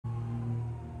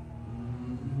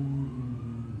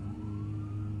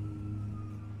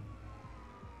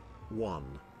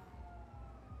1.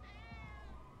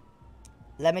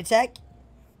 Let me check.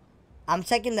 I'm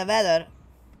checking the weather.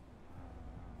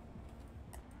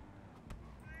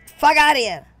 Fuck out of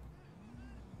here.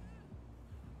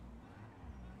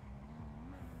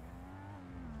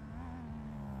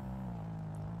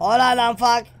 Hola,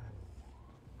 Dumbfvck.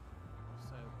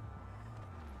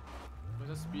 Was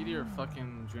that Speedy or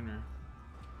fucking Junior?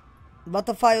 What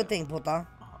the fuck you think, puta?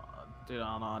 Dude,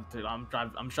 I don't know. Dude,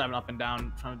 I'm driving up and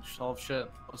down trying to solve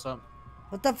shit. What's up?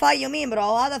 What the fuck you mean, bro?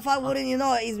 How the fuck wouldn't you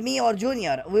know it's me or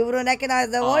Junior? We wouldn't recognize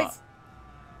the voice?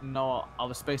 No, I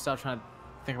was spaced out trying to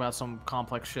think about some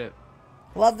complex shit.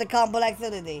 What's the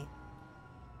complexity?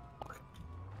 Okay,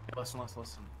 listen.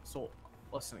 So,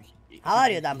 listen. How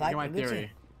are you, Dumbfvck? Hear my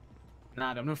theory.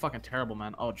 Nah, I'm doing fucking terrible,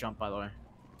 man. Oh, jump, by the way.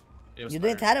 You're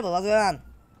doing terrible. What's going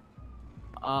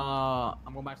on?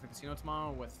 I'm going back to the casino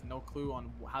tomorrow with no clue on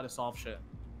how to solve shit.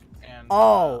 And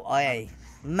okay.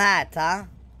 Matt, huh?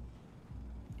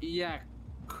 Yeah.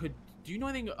 Do you know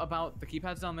anything about the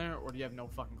keypads down there, or do you have no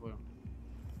fucking clue?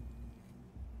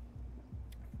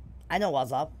 I know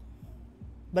what's up,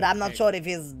 but I'm not sure if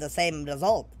it's the same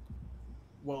result.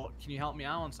 Well, can you help me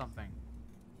out on something?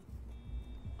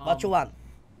 What you want?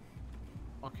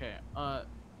 Okay, can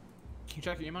you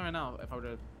check your email right now if I were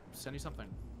to send you something?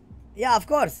 Yeah, of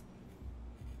course.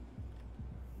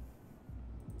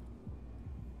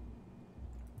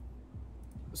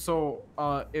 So,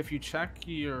 if you check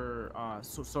your,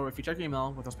 so if you check your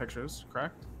email with those pictures,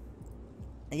 correct?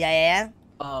 Yeah.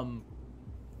 I'm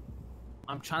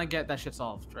trying to get that shit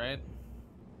solved, right?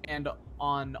 And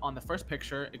on the first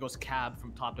picture, it goes cab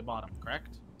from top to bottom,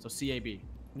 correct? So CAB.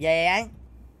 Yeah.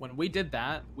 When we did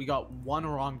that, we got 1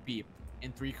 wrong beep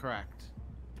and 3 correct.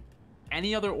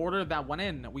 Any other order that went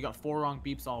in, we got 4 wrong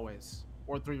beeps always,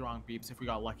 or 3 wrong beeps if we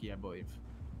got lucky, I believe.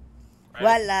 Right?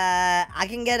 Well, I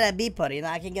can get a beeper. You know,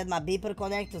 I can get my beeper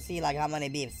connect to see like how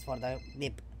many beeps for the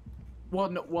beep. Well,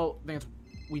 no. Well, the thing is,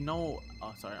 we know.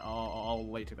 Oh, sorry. I'll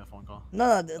wait to take that phone call.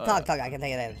 No, talk. I can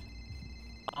take it later.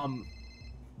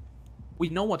 We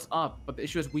know what's up, but the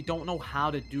issue is we don't know how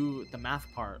to do the math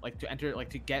part, like to enter, like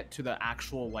to get to the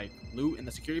actual like loot in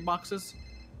the security boxes.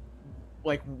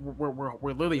 Like we're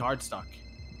literally hard stuck.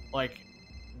 Like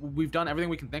we've done everything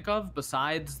we can think of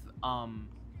besides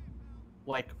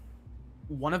like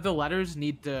one of the letters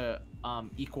need to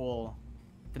equal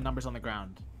the numbers on the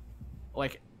ground.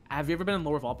 Like, have you ever been in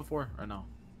lower vault before or no?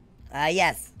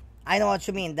 Yes. I know what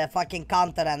you mean. The fucking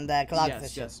counter and the clocks and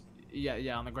shit. Yes.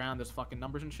 Yeah. On the ground, there's fucking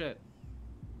numbers and shit.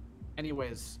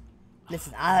 Anyways.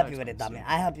 Listen, I'll help you with it, Dami.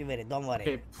 I'll help you with it. Don't worry.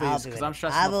 Okay, please, because I'm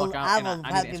stressing the fuck out. I will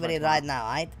help you with it right now,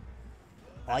 alright?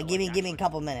 Oh, give me a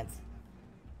couple minutes.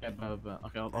 Okay,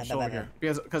 I'll show over here.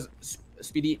 Because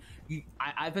Speedy,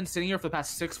 I've been sitting here for the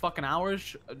past 6 fucking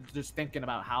hours just thinking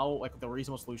about how, like, the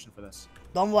reasonable solution for this.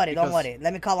 Don't worry.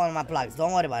 Let me call one of my plugs.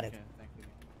 Don't worry about it. Okay, thank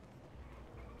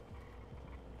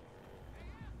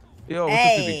Yo, you. what's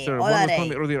up, Victor? One was telling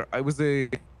me earlier I was a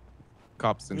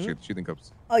cops and shit, shooting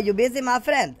cops. Oh, you busy, my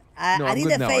friend? I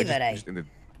need a favor,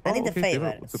 I need a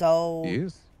favor. So,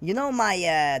 you know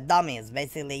my dummies,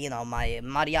 basically, you know, my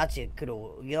mariachi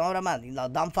crew. You know what I mean? You know,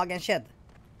 dumb fucking shit.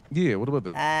 Yeah, what about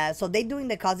that? So they doing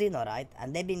the casino, right?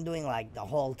 And they've been doing like the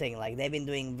whole thing. Like they've been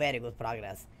doing very good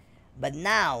progress. But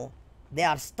now they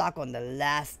are stuck on the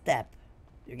last step.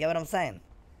 You get what I'm saying?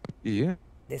 Yeah.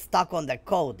 They're stuck on the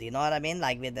code. You know what I mean?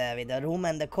 Like with the room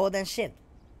and the code and shit.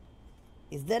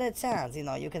 Is there a chance, you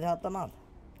know, you could help them out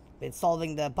with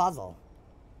solving the puzzle?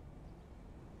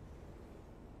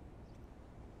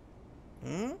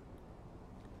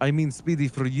 I mean, Speedy,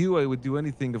 for you, I would do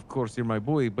anything. Of course, you're my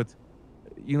boy. But,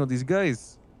 you know, these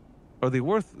guys, are they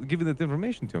worth giving that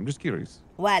information to? I'm just curious.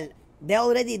 Well, they're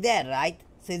already there, right?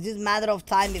 So it's just a matter of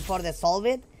time before they solve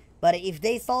it. But if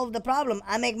they solve the problem,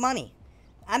 I make money.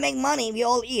 We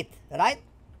all eat, right?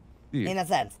 Yeah. In a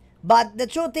sense. But the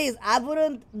truth is, I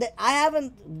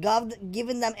haven't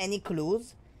given them any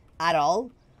clues at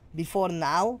all before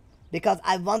now, because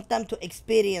I want them to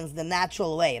experience the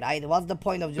natural way, right? What's the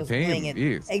point of just doing it?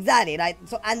 Yes. Exactly, right?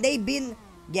 So, and they've been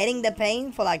getting the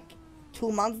pain for like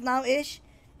 2 months now-ish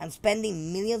and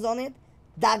spending millions on it.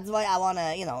 That's why I want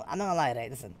to, you know, I'm not gonna lie, right?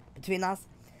 Listen, between us,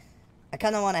 I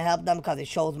kind of want to help them because it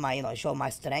shows my, you know, my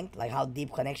strength, like how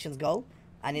deep connections go.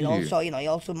 And it also, you know, it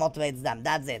also motivates them.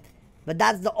 That's it. But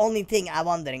that's the only thing I'm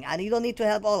wondering. And you don't need to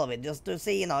help all of it, just to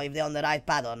see, you know, if they're on the right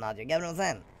path or not. You get what I'm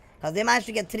saying? Because they managed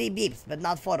to get 3 beeps, but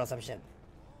not 4 or some shit.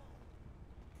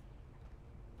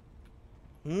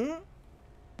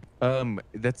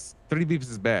 That's 3 beeps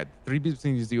is bad. 3 beeps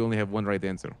means you only have 1 right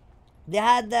answer. They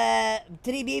had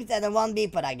 3 beeps and then 1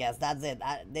 beeper, I guess. That's it.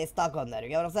 They stuck on there. You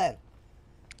get what I'm saying?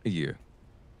 Yeah.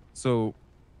 So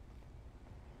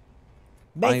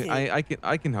Basically,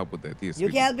 I can help with that. Yes. you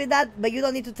can help with that, but you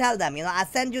don't need to tell them. You know, I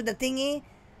send you the thingy,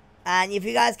 and if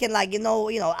you guys can like,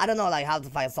 I don't know like how to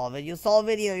find solve it. You solve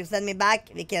it, you send me back.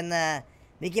 We can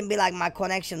be like my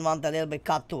connection want a little bit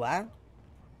cut too, huh?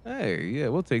 Hey, yeah,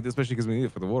 we'll take this, especially because we need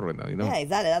it for the war right now. You know. Yeah,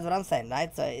 exactly. That's what I'm saying,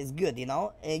 right? So it's good, you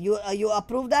know. You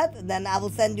approve that, then I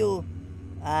will send you.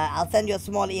 I'll send you a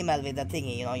small email with the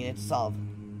thingy, you need to solve,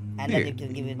 and then you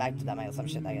can give it back to them or some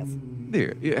shit, I guess.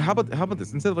 Yeah. How about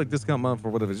this? Instead of like discount month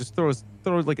or whatever, just throw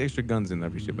like extra guns in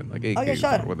every shipment, like AKs Okay,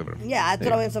 sure. or whatever. Yeah, I'll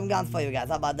throw in some guns for you guys.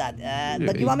 How about that?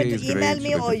 But you want me to email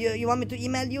me, or you want me to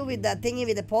email you with the thingy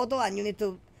with the photo, and you need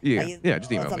to. Yeah,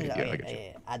 just email me. Yeah, I get you.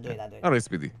 Yeah, I'll do it. All right,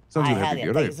 Speedy. Sounds good.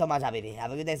 Happy, Thank you so much, Habibi.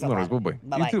 Have a good day, so far.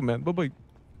 Bye-bye. You too, man. Bye-bye.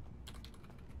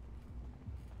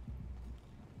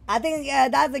 I think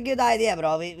that's a good idea,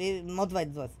 bro. We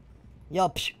motivate us. Yo,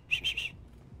 psh, psh, psh,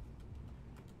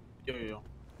 psh. Yo.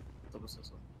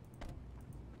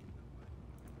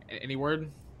 Any word?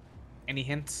 Any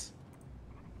hints?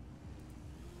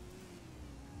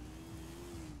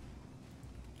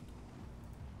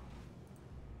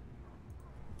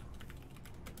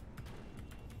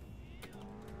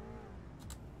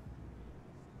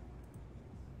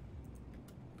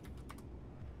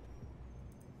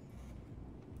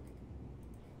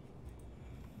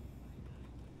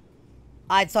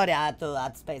 Alright, sorry, I had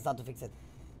to space out to fix it.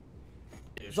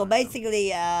 So basically,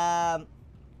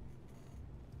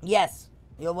 yes,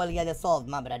 you will get it solved,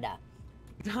 my brother.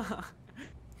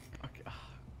 Okay.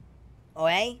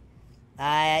 Okay?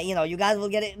 You guys will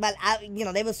get it, but,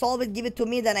 they will solve it, give it to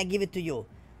me, then I give it to you.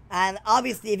 And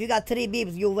obviously, if you got 3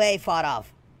 beeps, you're way far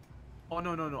off. Oh,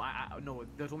 no. No,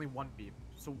 there's only 1 beep.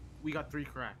 So we got 3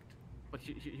 correct. But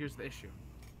here's the issue.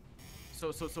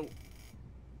 So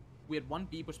we had 1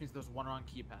 beep, which means there's 1 wrong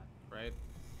keypad, right?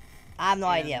 I have no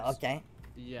idea, okay.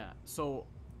 Yeah,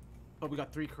 but we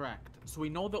got 3 correct. So we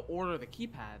know the order of the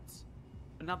keypads,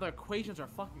 but now the equations are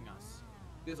fucking us.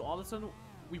 Because all of a sudden,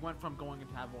 we went from going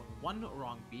into having 1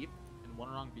 wrong beep and 1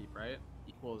 wrong beep, right?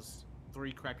 Equals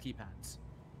 3 correct keypads.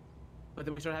 But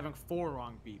then we started having 4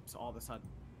 wrong beeps all of a sudden,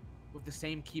 with the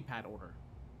same keypad order.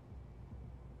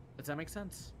 Does that make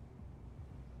sense?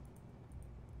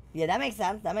 Yeah, that makes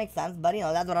sense, but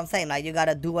that's what I'm saying, like, you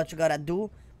gotta do what you gotta do,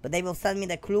 but they will send me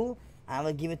the clue, and I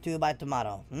will give it to you by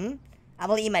tomorrow, I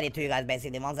will email it to you guys,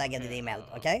 basically, once I get the email,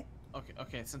 okay?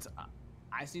 Okay, since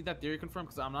I see that theory confirmed,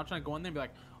 because I'm not trying to go in there and be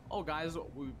like, oh, guys,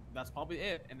 that's probably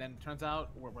it, and then it turns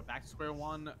out we're back to square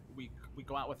one, we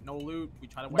go out with no loot, we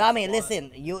try to... Dami,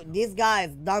 listen, these guys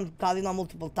done casino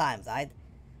multiple times, right?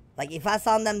 Like, if I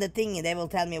send them the thingy, they will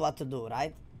tell me what to do,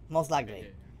 right? Most likely.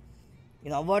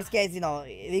 Yeah. Worst case, we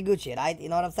Gucci, right? You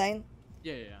know what I'm saying?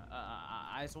 Yeah.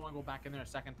 I just want to go back in there a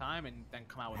second time and then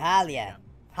come out with... Hell yeah. Again.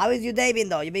 How is your day been,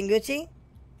 though? You been Gucci?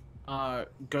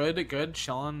 Good.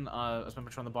 Chilling. I've been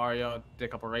patrolling the barrio, did a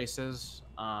couple races,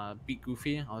 beat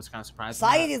Goofy. I was kind of surprised.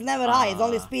 Saeed is never high. It's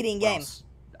only speeding games.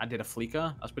 I did a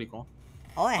Fleeka. That's pretty cool.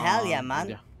 Oh, hell yeah, man.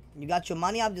 Yeah. You got your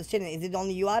money up just chilling. Is it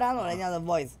only you around or any other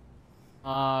boys?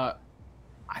 I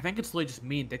think it's literally just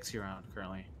me and Dixie around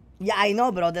currently. Yeah, I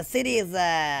know, bro. The city is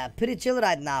pretty chill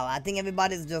right now. I think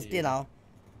everybody's just,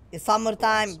 it's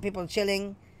summertime, people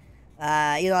chilling.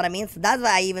 You know what I mean? So that's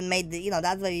why I even made the,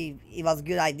 that's why it was a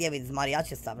good idea with this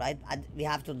mariachi stuff, right? We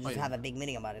have to just have a big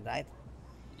meeting about it, right?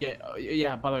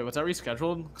 Yeah, by the way, was that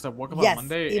rescheduled? Because I woke up on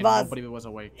Monday and nobody was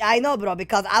awake. I know, bro,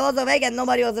 because I was awake and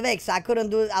nobody was awake, so I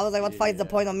couldn't do it. I was like, what the fuck is the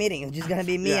point of meeting? It's just gonna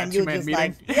be me and you just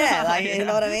meeting. You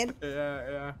know what I mean?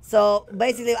 Yeah. So,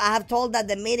 basically, I have told that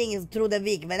the meeting is through the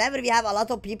week. Whenever we have a lot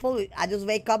of people, I just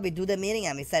wake up, we do the meeting,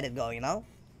 and we set it go,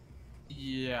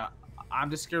 Yeah,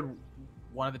 I'm just scared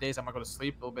one of the days I'm gonna go to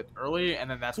sleep a little bit early, and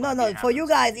then that's when No, for you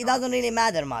guys, it doesn't really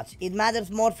matter much. It matters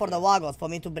more for the VAGOS, for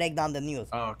me to break down the news.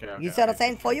 Oh, okay. You see what I'm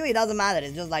saying? For you, it doesn't matter.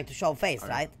 It's just like to show face,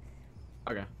 right?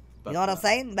 Okay. You know what I'm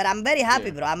saying? But I'm very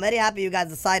happy, bro. I'm very happy you guys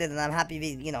decided, and I'm happy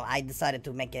we, I decided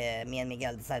to make me and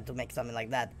Miguel decided to make something like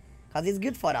that. Because it's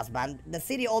good for us, man. The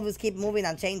city always keep moving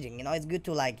and changing, It's good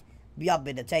to, like, be up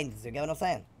with the changes. You get what I'm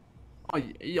saying?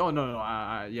 Oh,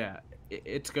 no. Yeah.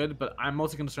 It's good, but I'm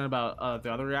mostly concerned about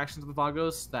the other reactions of the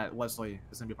VAGOS, that Leslie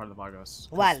is going to be part of the VAGOS.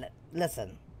 Well,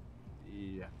 listen.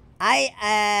 Yeah.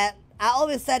 I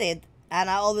always said it, and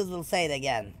I always will say it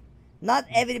again. Not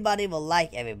everybody will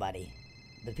like everybody.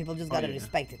 But people just gotta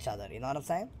respect each other, you know what I'm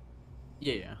saying?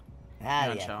 Yeah.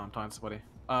 Hell yeah. I'm talking to somebody.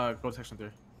 Go to section 3.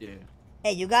 Yeah.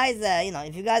 Hey, you guys,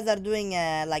 if you guys are doing,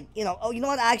 you know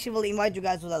what? I actually will invite you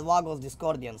guys to that VAGOS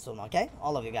Discordian soon, okay?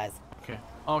 All of you guys.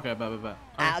 Okay, bet.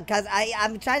 Because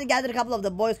I'm trying to gather a couple of the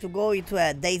boys to go into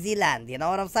a Daisy Land, you know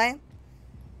what I'm saying?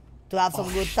 to have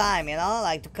some good time, you know,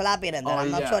 like to clap it and then. Oh,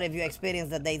 I'm not yeah. sure if you experienced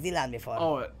the DayZ land before.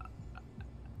 Oh,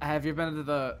 have you been to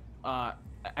the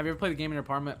have you ever played the game in your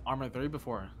apartment, Arma 3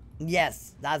 before?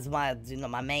 Yes, that's my, you know,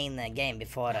 my main game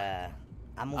before I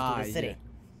moved to the city.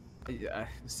 Yeah,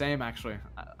 same actually.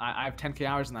 I have 10k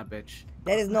hours in that bitch.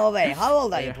 There is no way. How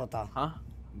old are you, Puto?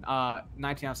 Huh?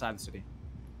 19 outside the city.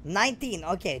 19.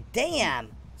 Okay, damn.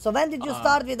 So when did you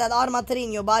start with that Arma 3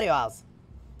 in your barrio house?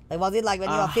 Like, was it like when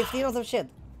you were 15 or some shit?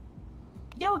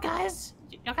 Yo guys,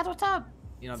 what's up?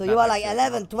 You know, So you were like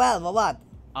 11, 12 or what?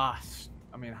 I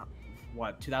mean,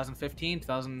 what? 2015,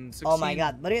 2016? Oh my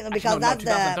god! But you know, Actually, because no, that's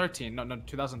 2013. No,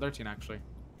 2013 actually.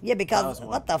 Yeah, because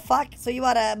what the fuck? So you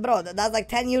are bro, that's like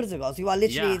 10 years ago. So you are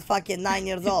literally fucking 9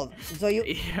 years old. So you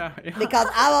because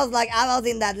I was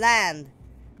in that land.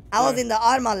 I was in the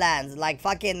Arma lands like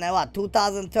fucking what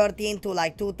 2013 to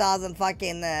like 2000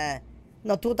 fucking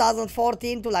no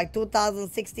 2014 to like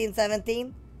 2016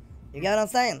 17. You get what I'm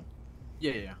saying?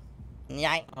 Yeah.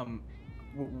 Yeah.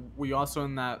 Were you also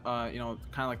in that you know,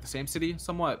 kind of like the same city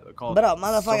somewhat called Bro, Silver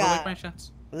Lake, by motherfucker, any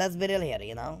chance? let's be real here,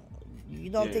 you know. You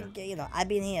don't think, you know, I've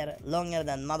been here longer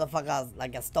than motherfuckers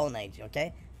like a Stone Age,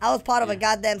 okay? I was part of a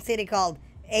goddamn city called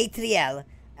A3L,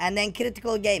 and then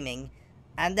Critical Gaming,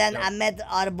 and then I met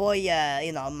our boy,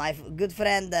 you know, my good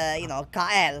friend, you know,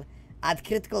 KL, at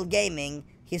Critical Gaming.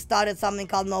 He started something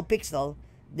called No Pixel,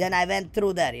 then I went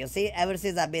through there, you see, ever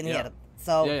since I've been here.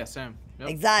 So, yeah, same. Yep.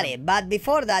 Exactly, but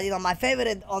before that, you know, my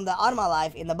favorite on the Arma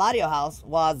life in the barrio house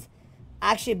was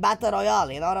actually Battle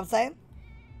Royale, you know what I'm saying?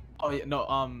 Oh yeah, no,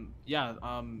 yeah,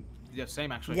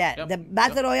 same actually. Yeah, yep. the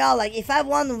Battle Royale, like, if I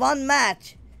won one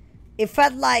match, it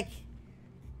felt like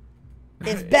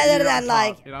it's better than,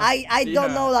 like, you know? I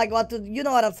don't know, like, what to, you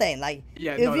know what I'm saying? Like,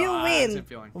 if you win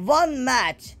one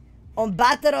match on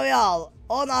Battle Royale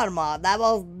on Arma, that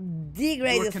was the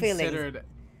greatest feeling.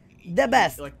 The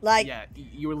best, like yeah,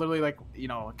 you were literally like, you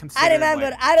know, considered. I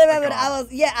remember, like,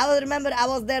 I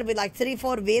was there with like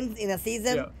 3-4 wins in a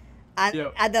season, and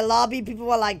at the lobby people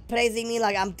were like praising me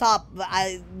like I'm top,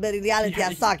 but in reality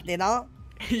I sucked, you know.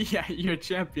 Yeah, you're a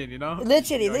champion, you know.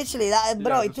 Literally, that,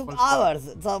 bro, it took hours.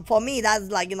 So for me, that's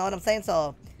like, you know what I'm saying.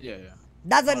 So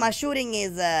that's why my shooting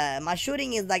is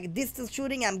like distance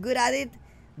shooting. I'm good at it,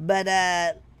 but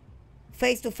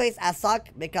face to face I suck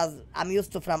because I'm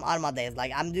used to from Arma days.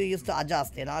 Like I'm used to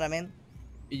adjust, you know what I mean?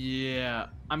 Yeah,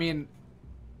 I mean,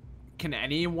 can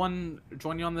anyone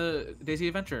join you on the DayZ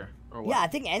adventure or what? Yeah, I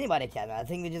think anybody can. I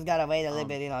think we just gotta wait a little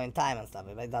bit, you know, in time and stuff.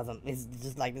 It doesn't. It's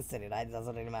just like this city, right? It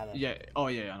doesn't really matter. Yeah. Oh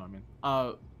yeah. I know what I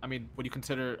mean. I mean, would you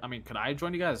consider? I mean, could I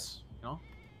join you guys? You know,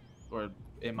 or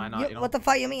it might not. You know. What the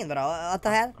fuck you mean, bro? What the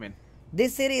hell? I mean.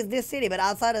 This city is this city, but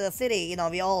outside of the city, you know,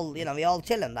 we all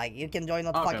chilling. Like, you can join,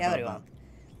 not fuck everyone.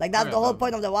 Like, that's the whole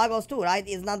point of the WAGOS too, right?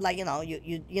 It's not like, you know,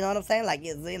 you know what I'm saying? Like,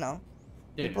 it's, you know,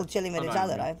 people chilling with each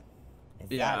other, right?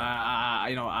 Yeah,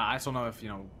 you know, I still know if, you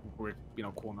know, we're, you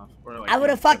know, cool enough. Or, like, I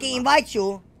wouldn't fucking invite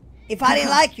you if I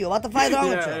didn't like you. What the fuck is wrong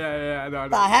with you? No.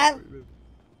 The hell?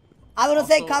 I wouldn't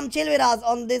say come chill with us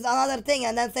on this another thing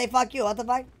and then say fuck you. What the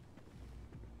fuck?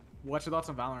 What's your thoughts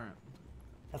on Valorant?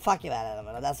 Fuck you,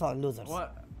 man. That's all losers.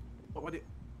 What if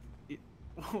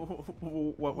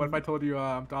I told you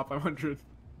I'm top 500?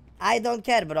 I don't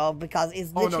care, bro, because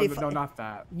it's literally... no, not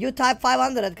that. You type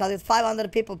 500 because it's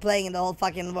 500 people playing in the whole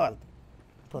fucking world.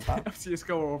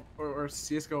 CSGO or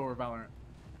CSGO or Valorant?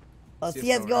 Well,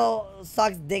 CSGO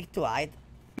sucks dick too, right?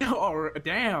 Oh,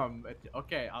 damn.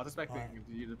 Okay, I was expecting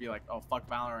you to be like, oh, fuck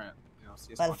Valorant. You know,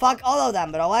 CSGO. Well, fuck all of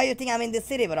them, bro. Why do you think I'm in this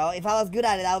city, bro? If I was good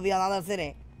at it, I would be in another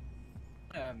city.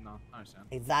 Yeah, no, I understand.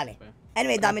 Exactly.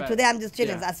 Anyway, Dami, today I'm just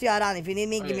chilling. I see you around. If you need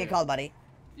me, give me a call, buddy.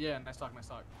 Yeah, nice talk.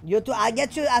 You too.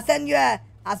 I'll send you an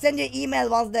email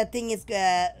once the thing is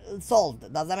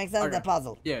solved. Does that make sense? The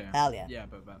puzzle. Yeah. Hell yeah. Yeah,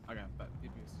 but okay.